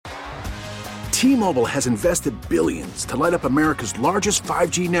T-Mobile has invested billions to light up America's largest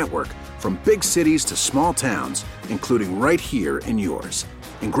 5G network, from big cities to small towns, including right here in yours.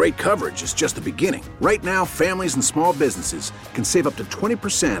 And great coverage is just the beginning. Right now, families and small businesses can save up to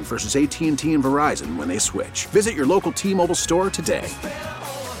 20% versus AT&T and Verizon when they switch. Visit your local T-Mobile store today.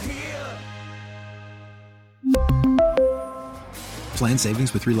 Plan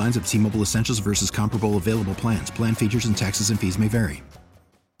savings with 3 lines of T-Mobile Essentials versus comparable available plans. Plan features and taxes and fees may vary.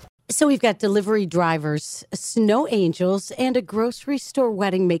 So we've got delivery drivers, snow angels, and a grocery store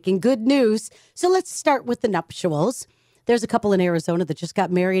wedding making good news. So let's start with the nuptials. There's a couple in Arizona that just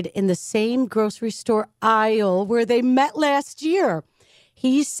got married in the same grocery store aisle where they met last year.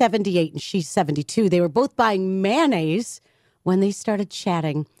 He's 78 and she's 72. They were both buying mayonnaise when they started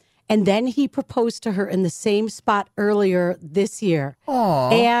chatting. And then he proposed to her in the same spot earlier this year.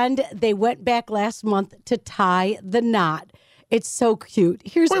 Aww. And they went back last month to tie the knot. It's so cute.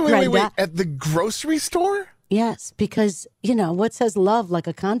 Here's Brenda. Wait. At the grocery store? Yes, because, you know, what says love like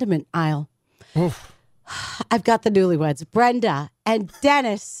a condiment aisle? Oof. I've got the newlyweds, Brenda and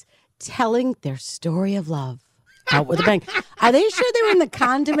Dennis, telling their story of love. Out with a bang. Are they sure they were in the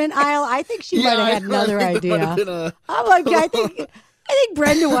condiment aisle? I think she might have had another idea. I'm like, I think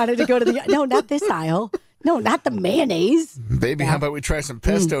Brenda wanted to go to the, no, not this aisle. No, not the mayonnaise. Baby, how about we try some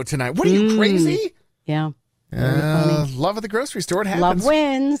pesto tonight? What are you, crazy? Yeah. Love at the grocery store. It happens. Love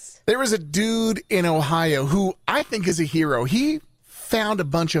wins. There was a dude in Ohio who I think is a hero. He found a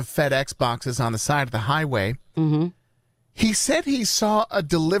bunch of FedEx boxes on the side of the highway. Mm-hmm. He said he saw a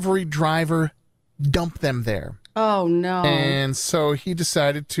delivery driver dump them there. Oh, no. And so he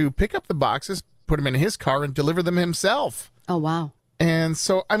decided to pick up the boxes, put them in his car, and deliver them himself. Oh, wow. And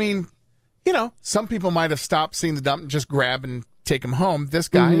so, I mean, you know, some people might have stopped seeing the dump and just grab and take them home. This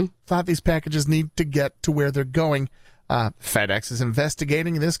guy thought these packages need to get to where they're going. FedEx is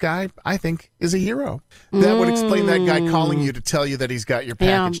investigating. This guy, I think, is a hero. That would explain that guy calling you to tell you that he's got your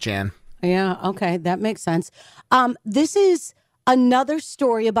package, Jan. Yeah, okay. That makes sense. This is another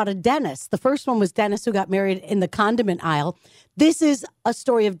story about a dentist. The first one was Dennis, who got married in the condiment aisle. This is a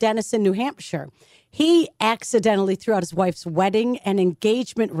story of Dennis in New Hampshire. He accidentally threw out his wife's wedding and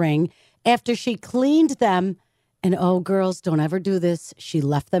engagement ring after she cleaned them. And, oh, girls, don't ever do this. She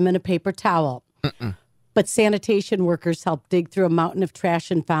left them in a paper towel. But sanitation workers helped dig through a mountain of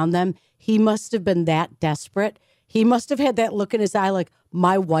trash and found them. He must have been that desperate. He must have had that look in his eye like,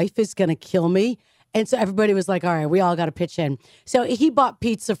 my wife is going to kill me. And so everybody was like, all right, we all got to pitch in. So he bought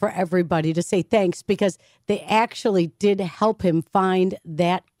pizza for everybody to say thanks because they actually did help him find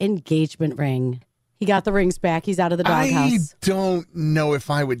that engagement ring. He got the rings back. He's out of the doghouse. I don't know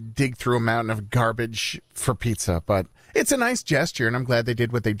if I would dig through a mountain of garbage for pizza, but it's a nice gesture, and I'm glad they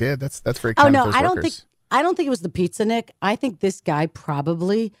did what they did. That's very kind of those workers. I don't think it was the pizza, Nick. I think this guy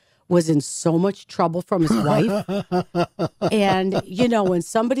probably was in so much trouble from his wife. And, you know, when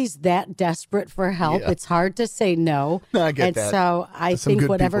somebody's that desperate for help, it's hard to say no. I get that. So I Some think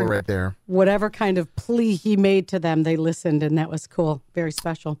good people right there. whatever kind of plea he made to them, they listened, and that was cool. Very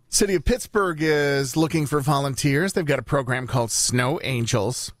special. City of Pittsburgh is looking for volunteers. They've got a program called Snow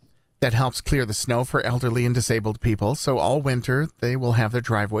Angels that helps clear the snow for elderly and disabled people. So all winter, they will have their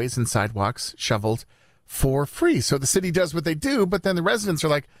driveways and sidewalks shoveled for free. So the city does what they do, but then the residents are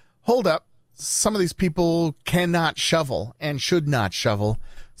like, hold up, some of these people cannot shovel and should not shovel,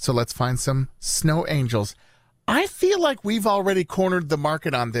 so let's find some snow angels. I feel like we've already cornered the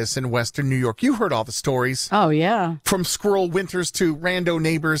market on this in Western New York. You heard all the stories. Oh, yeah. From squirrel winters to rando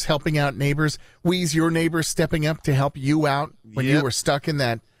neighbors helping out neighbors. We's your neighbor stepping up to help you out when you were stuck in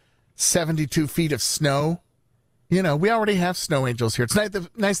that 72 feet of snow. You know, we already have snow angels here. It's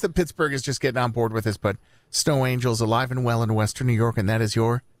nice that Pittsburgh is just getting on board with this, but snow angels alive and well in Western New York, and that is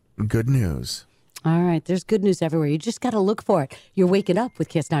your good news. All right. There's good news everywhere. You just got to look for it. You're waking up with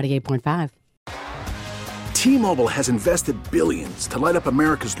Kiss 98.5. T-Mobile has invested billions to light up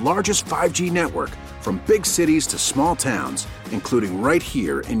America's largest 5G network, from big cities to small towns, including right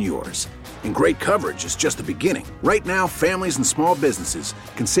here in yours. And great coverage is just the beginning. Right now, families and small businesses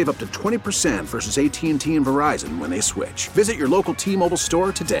can save up to 20% versus AT&T and Verizon when they switch. Visit your local T-Mobile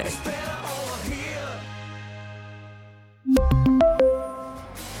store today.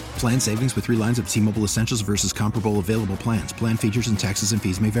 Plan savings with 3 lines of T-Mobile Essentials versus comparable available plans. Plan features and taxes and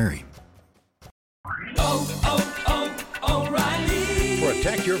fees may vary.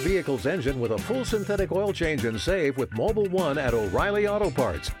 Protect your vehicle's engine with a full synthetic oil change and save with Mobil 1 at O'Reilly Auto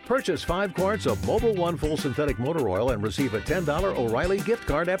Parts. Purchase 5 quarts of Mobil 1 full synthetic motor oil and receive a $10 O'Reilly gift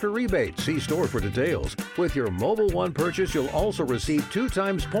card after rebate. See store for details. With your Mobil 1 purchase, you'll also receive 2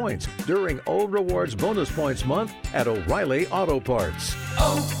 times points during O Rewards Bonus Points Month at O'Reilly Auto Parts.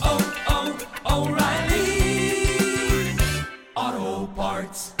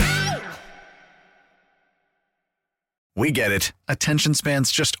 We get it. Attention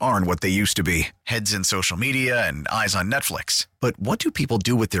spans just aren't what they used to be. Heads in social media and eyes on Netflix. But what do people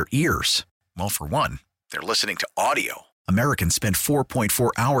do with their ears? Well, for one, they're listening to audio. Americans spend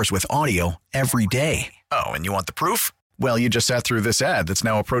 4.4 hours with audio every day. Oh, and you want the proof? Well, you just sat through this ad that's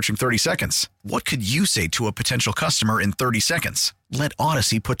now approaching 30 seconds. What could you say to a potential customer in 30 seconds? Let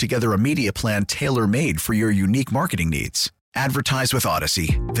Odyssey put together a media plan tailor-made for your unique marketing needs. Advertise with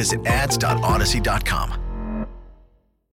Odyssey. Visit ads.odyssey.com.